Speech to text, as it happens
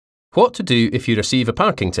What to do if you receive a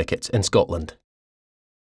parking ticket in Scotland.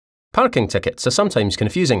 Parking tickets are sometimes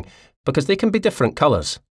confusing because they can be different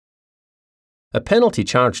colours. A penalty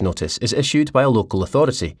charge notice is issued by a local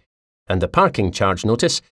authority, and a parking charge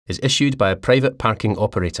notice is issued by a private parking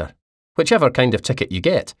operator. Whichever kind of ticket you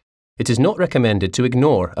get, it is not recommended to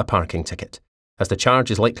ignore a parking ticket, as the charge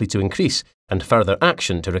is likely to increase and further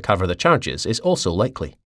action to recover the charges is also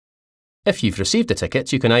likely. If you've received a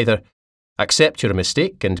ticket, you can either accept your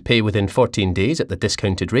mistake and pay within 14 days at the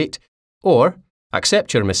discounted rate, or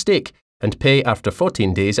accept your mistake and pay after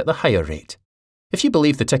 14 days at the higher rate. If you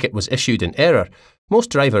believe the ticket was issued in error, most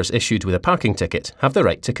drivers issued with a parking ticket have the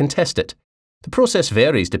right to contest it. The process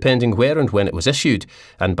varies depending where and when it was issued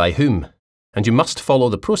and by whom, and you must follow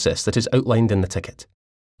the process that is outlined in the ticket.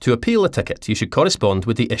 To appeal a ticket, you should correspond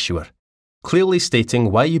with the issuer, clearly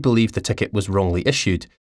stating why you believe the ticket was wrongly issued,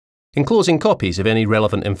 enclosing copies of any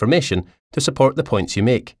relevant information to support the points you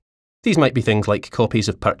make. These might be things like copies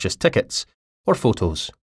of purchased tickets or photos.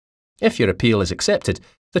 If your appeal is accepted,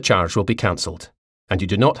 the charge will be cancelled, and you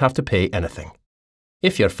do not have to pay anything.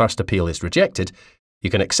 If your first appeal is rejected, you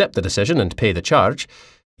can accept the decision and pay the charge.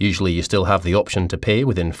 Usually you still have the option to pay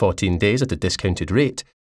within 14 days at a discounted rate,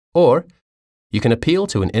 or you can appeal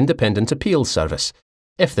to an independent appeals service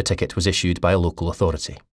if the ticket was issued by a local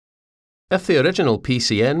authority. If the original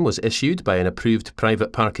PCN was issued by an approved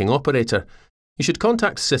private parking operator, you should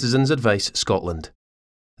contact Citizens Advice Scotland.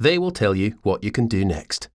 They will tell you what you can do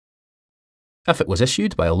next. If it was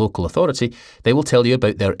issued by a local authority, they will tell you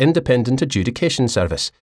about their independent adjudication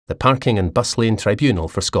service, the Parking and Bus Lane Tribunal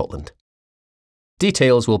for Scotland.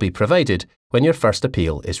 Details will be provided when your first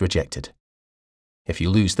appeal is rejected. If you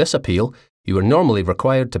lose this appeal, you are normally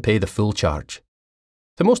required to pay the full charge.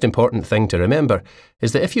 The most important thing to remember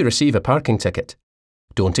is that if you receive a parking ticket,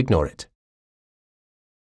 don't ignore it.